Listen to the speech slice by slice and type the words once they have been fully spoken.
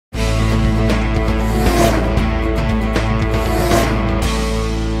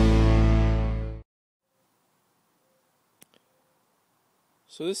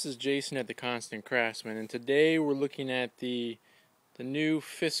So this is Jason at the Constant Craftsman, and today we're looking at the new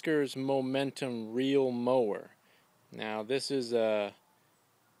Fiskars Momentum Reel Mower. Now this is not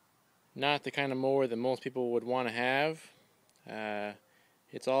the kind of mower that most people would want to have.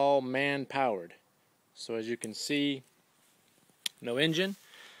 It's all man-powered. So as you can see, no engine,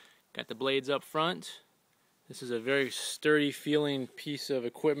 got the blades up front. This is a very sturdy feeling piece of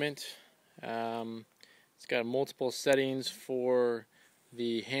equipment. It's got multiple settings for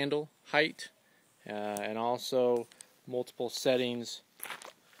the handle height and also multiple settings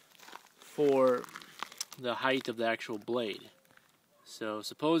for the height of the actual blade. So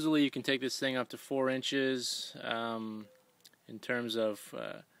supposedly you can take this thing up to 4 inches in terms of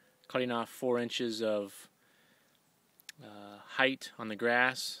cutting off 4 inches of height on the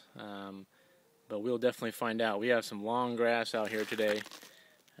grass, but we'll definitely find out. We have some long grass out here today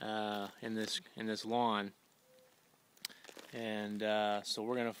in this lawn. And so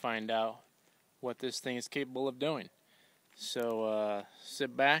we're going to find out what this thing is capable of doing. So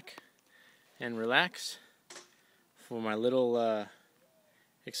sit back and relax for my little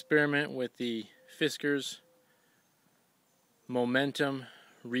experiment with the Fiskars Momentum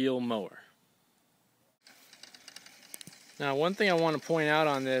Reel Mower. Now, one thing I want to point out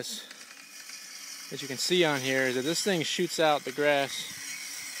on this, as you can see on here, is that this thing shoots out the grass,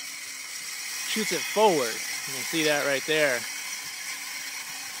 shoots it forward. You can see that right there,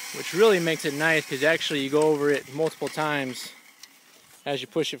 which really makes it nice because actually you go over it multiple times as you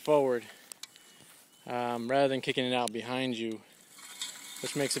push it forward rather than kicking it out behind you,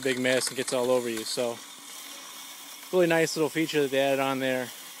 which makes a big mess and gets all over you. So really nice little feature that they added on there.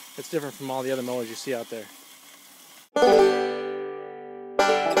 It's different from all the other mowers you see out there.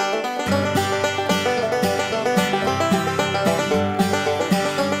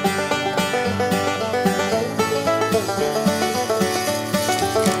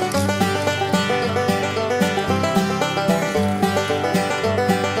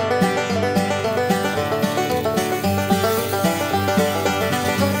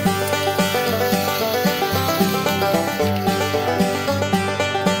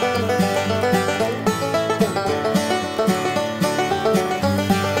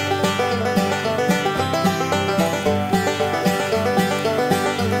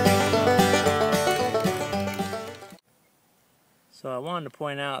 So I wanted to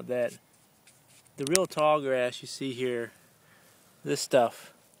point out that the real tall grass you see here, this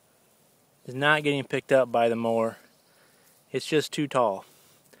stuff, is not getting picked up by the mower. It's just too tall.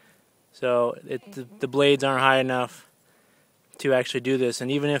 So the blades aren't high enough to actually do this. And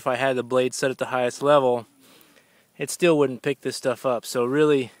even if I had the blade set at the highest level, it still wouldn't pick this stuff up. So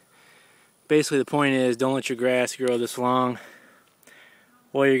really, basically the point is, don't let your grass grow this long,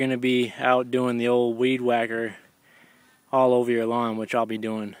 or you're going to be out doing the old weed whacker all over your lawn, which I'll be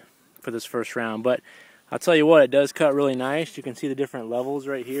doing for this first round. But I'll tell you what, it does cut really nice. You can see the different levels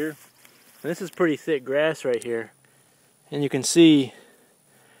right here. And this is pretty thick grass right here, and you can see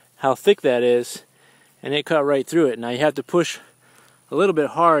how thick that is, and it cut right through it. Now you have to push a little bit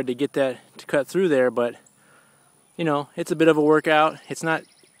hard to get that to cut through there, but you know, it's a bit of a workout. It's not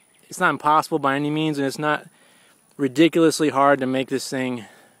impossible by any means, and it's not ridiculously hard to make this thing,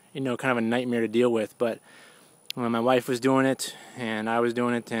 you know, kind of a nightmare to deal with. But when my wife was doing it and I was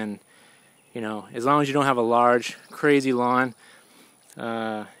doing it, and you know, as long as you don't have a large crazy lawn,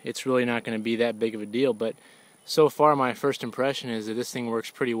 it's really not going to be that big of a deal. But so far my first impression is that this thing works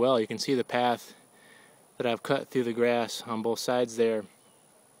pretty well. You can see the path that I've cut through the grass on both sides there,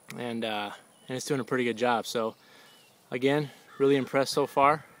 and it's doing a pretty good job. So again, really impressed so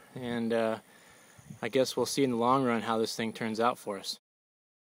far, and I guess we'll see in the long run how this thing turns out for us.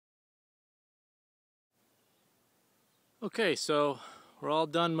 Okay, so we're all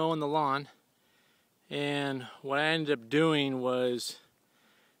done mowing the lawn, and what I ended up doing was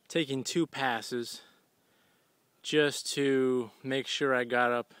taking 2 passes just to make sure I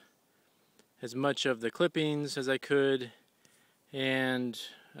got up as much of the clippings as I could and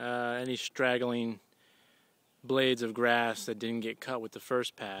any straggling blades of grass that didn't get cut with the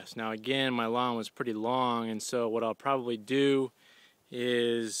first pass. Now again, my lawn was pretty long, and so what I'll probably do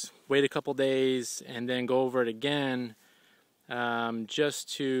is wait a couple days and then go over it again,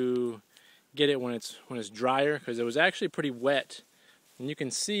 just to get it when it's drier, because it was actually pretty wet, and you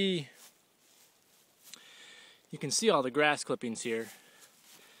can see all the grass clippings here.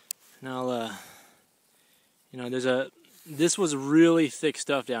 Now you know, this was really thick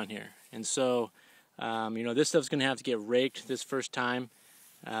stuff down here, and so you know, this stuff's gonna have to get raked this first time,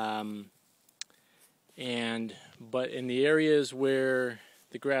 but in the areas where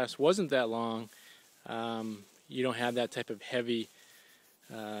the grass wasn't that long, you don't have that type of heavy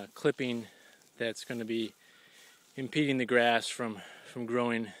clipping that's going to be impeding the grass from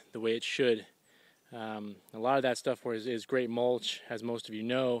growing the way it should. A lot of that stuff is great mulch, as most of you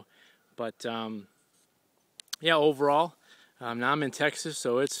know, but yeah, overall, now I'm in Texas,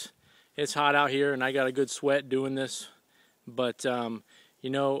 so it's hot out here, and I got a good sweat doing this. But you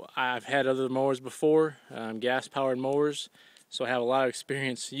know, I've had other mowers before, gas-powered mowers, so I have a lot of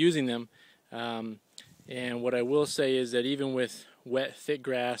experience using them. And what I will say is that even with wet, thick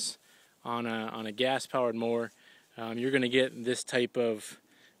grass on a gas-powered mower, you're going to get this type of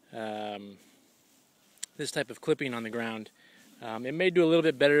clipping on the ground. It may do a little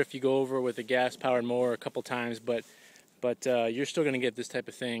bit better if you go over with a gas-powered mower a couple times, but you're still going to get this type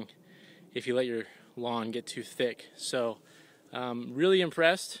of thing if you let your lawn get too thick. So really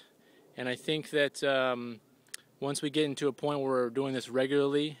impressed, and I think that once we get into a point where we're doing this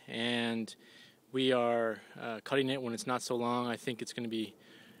regularly and we are cutting it when it's not so long, I think it's going to be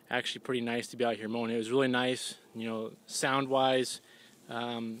actually pretty nice to be out here mowing. It was really nice, you know, sound-wise.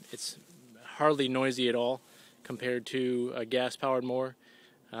 It's hardly noisy at all compared to a gas-powered mower.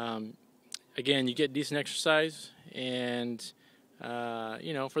 Again, you get decent exercise, and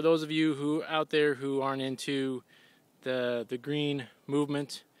you know, for those of you who out there who aren't into the green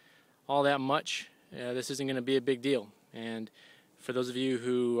movement all that much, this isn't going to be a big deal. And for those of you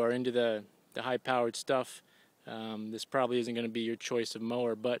who are into the high-powered stuff, this probably isn't going to be your choice of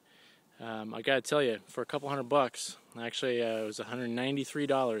mower. But I got to tell you, for a couple $100, actually it was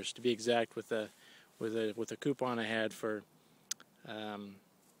 $193 to be exact, with a coupon I had for 10%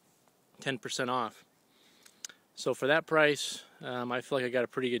 off. So for that price, I feel like I got a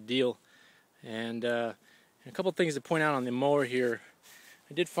pretty good deal. And a couple things to point out on the mower here.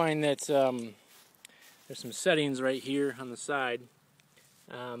 I did find that there's some settings right here on the side.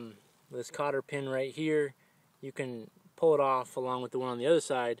 This cotter pin right here, you can pull it off along with the one on the other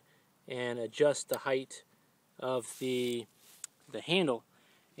side and adjust the height of the handle,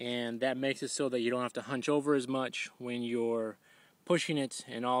 and that makes it so that you don't have to hunch over as much when you're pushing it,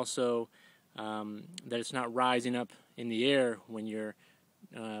 and also that it's not rising up in the air when you're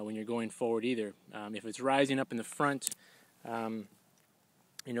going forward either. If it's rising up in the front,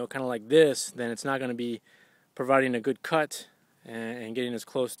 you know, kind of like this, then it's not going to be providing a good cut and getting as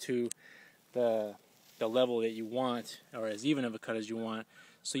close to the level that you want, or as even of a cut as you want.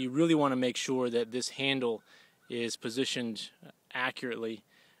 So you really want to make sure that this handle is positioned accurately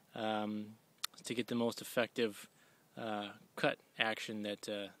to get the most effective cut action that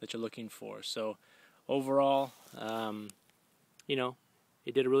you're looking for. So overall, you know,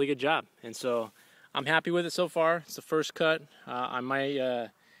 it did a really good job, and so I'm happy with it so far. It's the first cut. I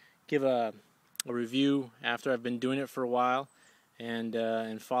might give a review after I've been doing it for a while,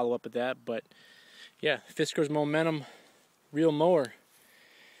 and follow up with that. But yeah, Fiskars Momentum Real Mower,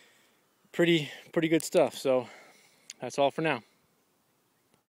 pretty good stuff. So that's all for now.